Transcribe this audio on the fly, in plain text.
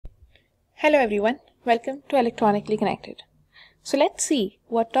Hello everyone, welcome to Electronically Connected. So let's see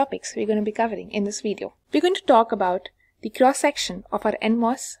what topics we're going to be covering in this video. We're going to talk about the cross-section of our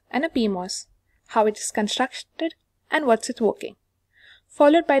NMOS and a PMOS, how it is constructed and what's its working,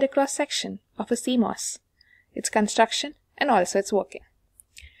 followed by the cross-section of a CMOS, its construction and also its working.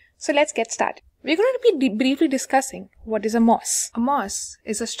 So let's get started. We're going to be briefly discussing what is a MOS. A MOS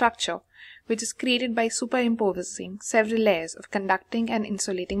is a structure which is created by superimposing several layers of conducting and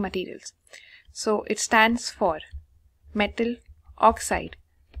insulating materials. So it stands for metal oxide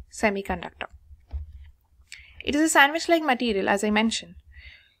semiconductor. It is a sandwich-like material, as I mentioned,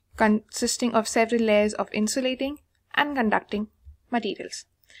 consisting of several layers of insulating and conducting materials.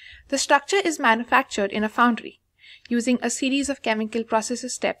 The structure is manufactured in a foundry using a series of chemical process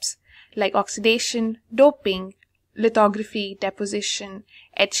steps like oxidation, doping, lithography, deposition,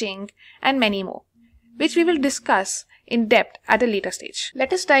 etching, and many more, which we will discuss in depth at a later stage.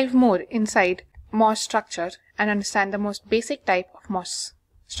 Let us dive more inside MOS structure and understand the most basic type of MOS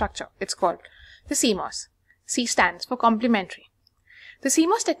structure. It's called the CMOS. C stands for complementary. The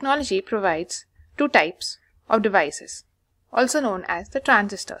CMOS technology provides two types of devices, also known as the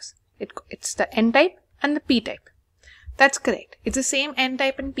transistors. It's the N-type and the P-type. That's correct. It's the same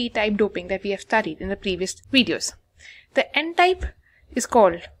N-type and P-type doping that we have studied in the previous videos. The N-type is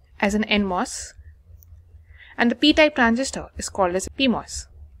called as an NMOS and the P-type transistor is called as a PMOS.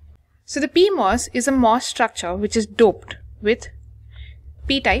 So the PMOS is a MOS structure which is doped with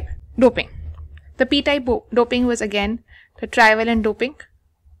P-type doping. The P-type doping was again the trivalent doping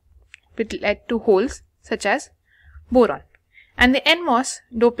which led to holes such as boron. And the NMOS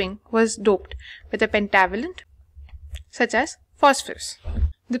doping was doped with a pentavalent such as phosphorus.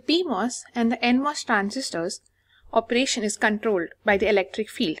 The PMOS and the NMOS transistors operation is controlled by the electric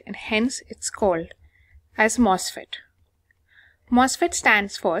field and hence it's called as MOSFET. MOSFET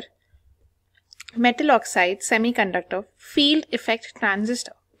stands for metal oxide semiconductor field effect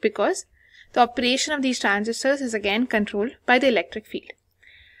transistor because the operation of these transistors is again controlled by the electric field.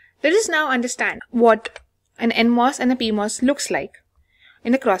 Let us now understand what an NMOS and a PMOS looks like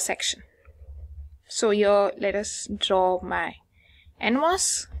in the cross section. So here let us draw my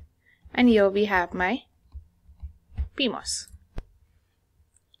NMOS and here we have my PMOS.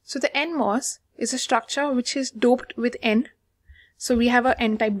 So the NMOS is a structure which is doped with N. So we have a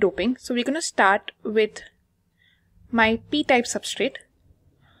N-type doping. So we're going to start with my P-type substrate.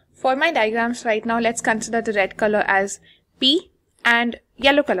 For my diagrams right now, let's consider the red color as P and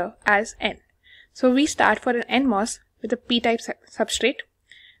yellow color as N. So we start for an NMOS with a P-type substrate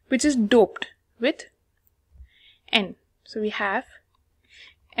which is doped with N. So we have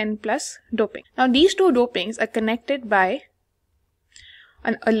N plus doping. Now these two dopings are connected by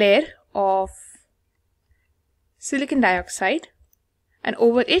a layer of silicon dioxide and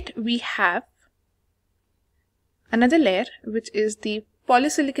over it we have another layer which is the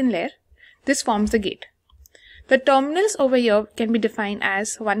polysilicon layer. This forms the gate. The terminals over here can be defined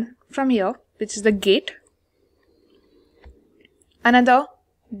as one from here which is the gate, another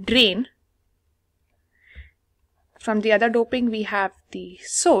drain. From the other doping we have the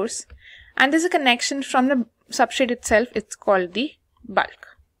source and there's a connection from the substrate itself. It's called the bulk.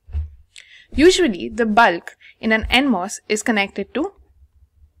 Usually the bulk in an NMOS is connected to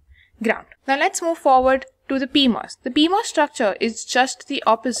ground. Now let's move forward to the PMOS. The PMOS structure is just the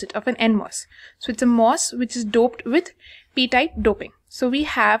opposite of an NMOS. So it's a MOS which is doped with P-type doping. So we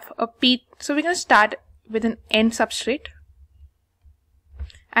have a P. So we're going to start with an N substrate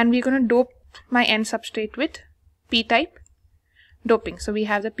and we're going to dope my N substrate with P-type doping. So we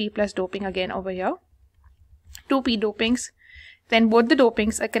have the P plus doping again over here. Two P dopings. Then both the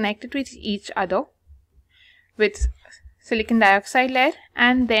dopings are connected with each other with silicon dioxide layer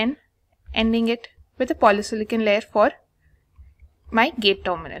and then ending it with a polysilicon layer for my gate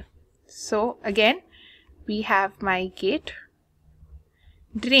terminal. So again we have my gate,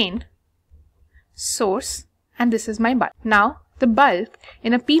 drain, source, and this is my bulk. Now the bulk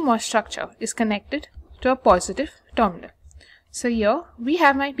in a PMOS structure is connected to a positive terminal. So here we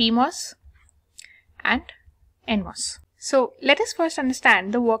have my PMOS and NMOS. So let us first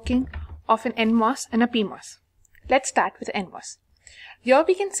understand the working of an NMOS and a PMOS. Let's start with NMOS. Here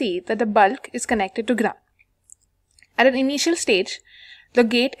we can see that the bulk is connected to ground. At an initial stage, the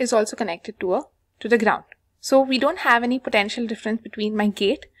gate is also connected to the ground. So we don't have any potential difference between my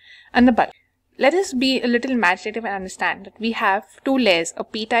gate and the bulk. Let us be a little imaginative and understand that we have two layers, a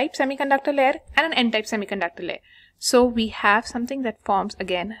P-type semiconductor layer and an N-type semiconductor layer. So we have something that forms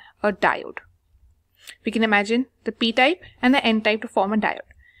again a diode. We can imagine the P-type and the N-type to form a diode.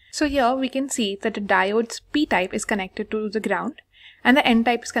 So here we can see that the diode's P-type is connected to the ground and the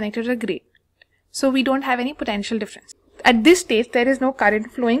N-type is connected to the So we don't have any potential difference. At this stage, there is no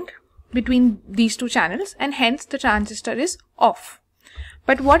current flowing between these two channels, and hence the transistor is off.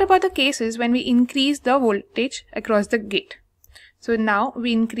 But what about the cases when we increase the voltage across the gate? So now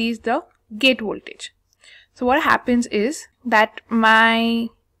we increase the gate voltage. So what happens is that my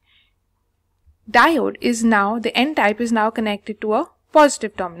diode is now, the N type is now connected to a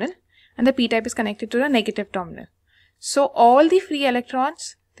positive terminal and the P type is connected to the negative terminal. So all the free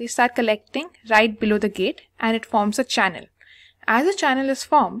electrons, they start collecting right below the gate and it forms a channel. As a channel is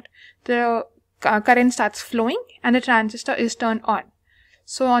formed, the current starts flowing and the transistor is turned on.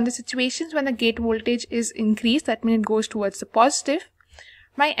 So on the situations when the gate voltage is increased, that means it goes towards the positive,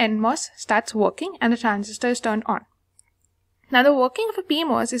 my NMOS starts working and the transistor is turned on. Now the working of a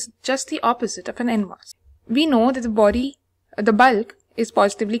PMOS is just the opposite of an NMOS. We know that the bulk is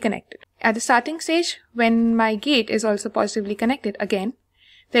positively connected. At the starting stage, when my gate is also positively connected, again,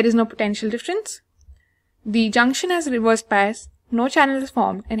 there is no potential difference. The junction has reverse bias, no channel is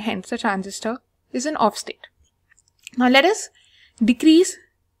formed, and hence the transistor is in off state. Now let us decrease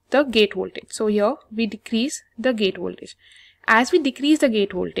the gate voltage. So here we decrease the gate voltage. As we decrease the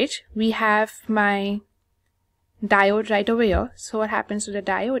gate voltage, we have my diode right over here. So what happens to the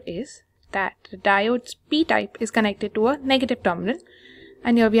diode is that the diode's P type is connected to a negative terminal,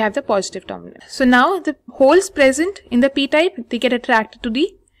 and here we have the positive terminal. So now the holes present in the P type, they get attracted to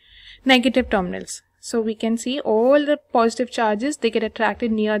the negative terminals. So we can see all the positive charges, they get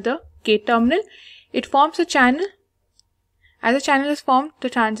attracted near the gate terminal. It forms a channel. As a channel is formed, the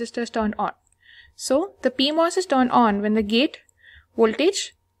transistor is turned on. So the PMOS is turned on when the gate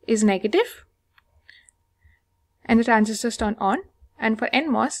voltage is negative and the transistor is turned on. And for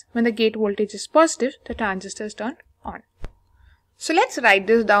NMOS, when the gate voltage is positive, the transistor is turned on. So let's write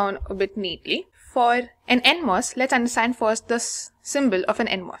this down a bit neatly. For an NMOS, let's understand first the symbol of an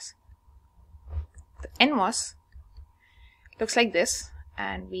NMOS. The NMOS looks like this,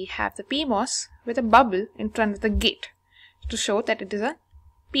 and we have the PMOS with a bubble in front of the gate to show that it is a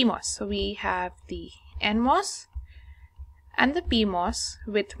PMOS. So we have the NMOS and the PMOS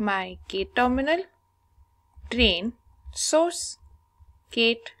with my gate terminal, drain, source,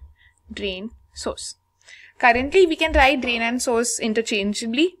 gate, drain, source. Currently, we can write drain and source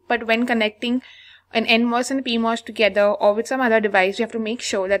interchangeably, but when connecting an NMOS and a PMOS together or with some other device, you have to make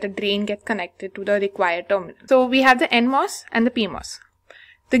sure that the drain gets connected to the required terminal. So we have the NMOS and the PMOS.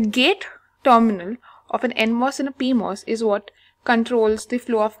 The gate terminal of an NMOS and a PMOS is what controls the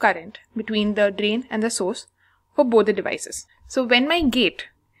flow of current between the drain and the source for both the devices. So when my gate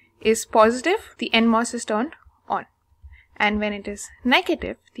is positive, the NMOS is turned on. And when it is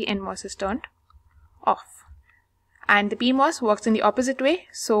negative, the NMOS is turned off. And the PMOS works in the opposite way.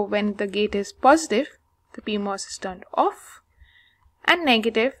 So when the gate is positive, the PMOS is turned off, and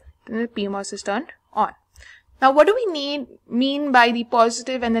negative, then the PMOS is turned on. Now what do we mean by the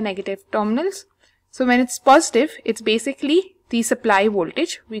positive and the negative terminals? So when it's positive, it's basically the supply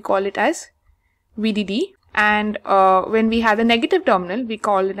voltage. We call it as VDD. And when we have the negative terminal, we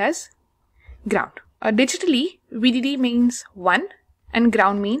call it as ground. Digitally, VDD means 1 and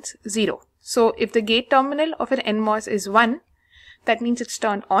ground means 0. So if the gate terminal of an NMOS is 1, that means it's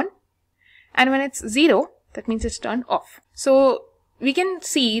turned on. And when it's 0, that means it's turned off. So we can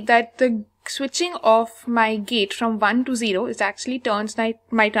see that the switching of my gate from 1 to 0 is actually turns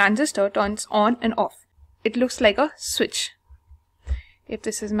my transistor turns on and off. It looks like a switch. If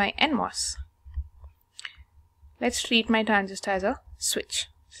this is my NMOS, let's treat my transistor as a switch.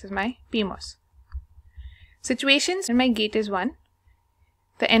 This is my PMOS. Situations when my gate is 1,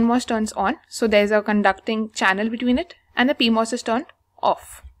 the NMOS turns on, so there's a conducting channel between it, and the PMOS is turned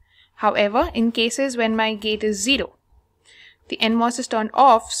off. However, in cases when my gate is 0, the NMOS is turned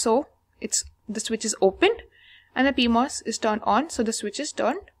off, so the switch is opened, and the PMOS is turned on, so the switch is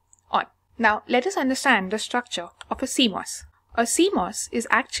turned on. Now, let us understand the structure of a CMOS. A CMOS is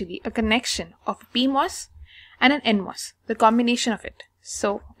actually a connection of a PMOS and an NMOS, the combination of it.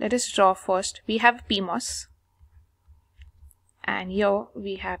 So, let us draw first. We have PMOS. And here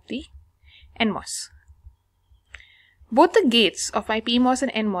we have the NMOS. Both the gates of my PMOS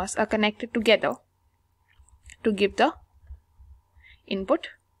and NMOS are connected together to give the input.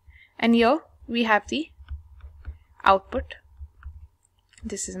 And here we have the output.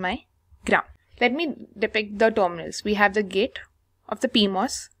 This is my ground. Let me depict the terminals. We have the gate of the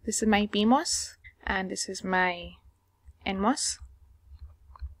PMOS. This is my PMOS and this is my NMOS.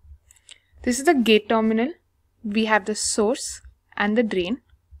 This is the gate terminal. We have the source and the drain.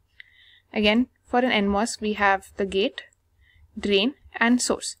 Again, for an NMOS, we have the gate, drain and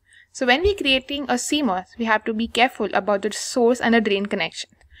source. So when we're creating a CMOS, we have to be careful about the source and the drain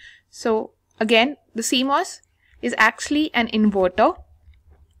connection. So Again, the CMOS is actually an inverter.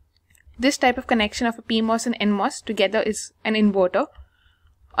 This type of connection of a PMOS and NMOS together is an inverter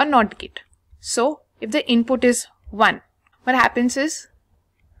or NOT gate. So if the input is 1, what happens is,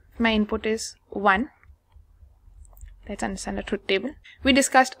 if my input is 1, let's understand the truth table. We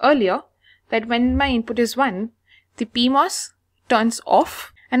discussed earlier that when my input is 1, the PMOS turns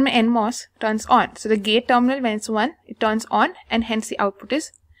off and my NMOS turns on. So the gate terminal, when it's 1, it turns on, and hence the output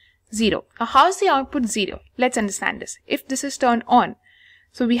is 0. Now how is the output 0? Let's understand this. If this is turned on,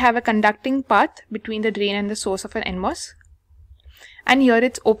 so we have a conducting path between the drain and the source of an NMOS, and here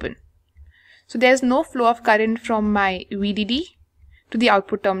it's open. So there's no flow of current from my VDD to the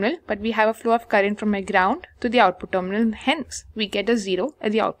output terminal, but we have a flow of current from my ground to the output terminal, and hence we get a 0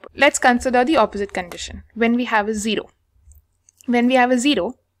 at the output. Let's consider the opposite condition. When we have a 0. When we have a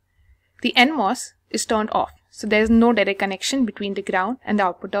 0, the NMOS is turned off. So there is no direct connection between the ground and the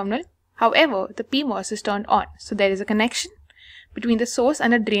output terminal. However, the PMOS is turned on. So there is a connection between the source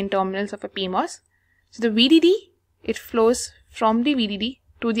and the drain terminals of a PMOS. So the VDD, it flows from the VDD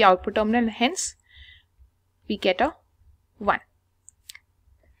to the output terminal, and hence we get a 1.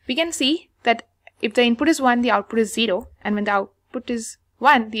 We can see that if the input is 1, the output is 0, and when the output is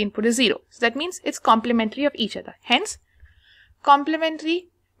 1, the input is 0. So that means it's complementary of each other. Hence, complementary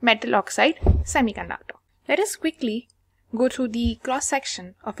metal oxide semiconductor. Let us quickly go through the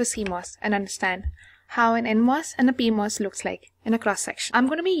cross-section of a CMOS and understand how an NMOS and a PMOS looks like in a cross-section. I'm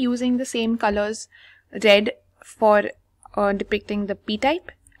going to be using the same colors, red for depicting the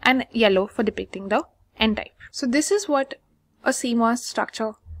P-type and yellow for depicting the N-type. So this is what a CMOS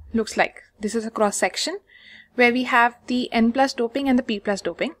structure looks like. This is a cross-section where we have the N plus doping and the P plus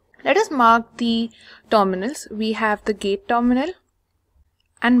doping. Let us mark the terminals. We have the gate terminal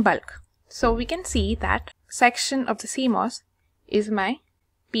and bulk. So we can see that section of the CMOS is my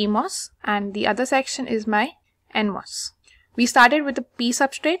PMOS and the other section is my NMOS. We started with the P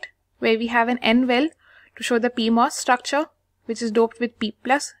substrate where we have an N well to show the PMOS structure, which is doped with P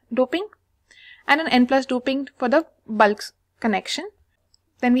plus doping, and an N plus doping for the bulk connection.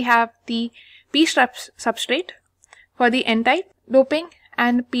 Then we have the P substrate for the N-type doping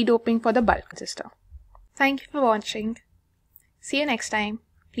and P doping for the bulk transistor. Thank you for watching. See you next time.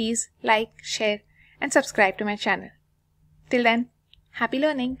 Please like, share and subscribe to my channel. Till then, happy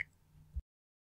learning!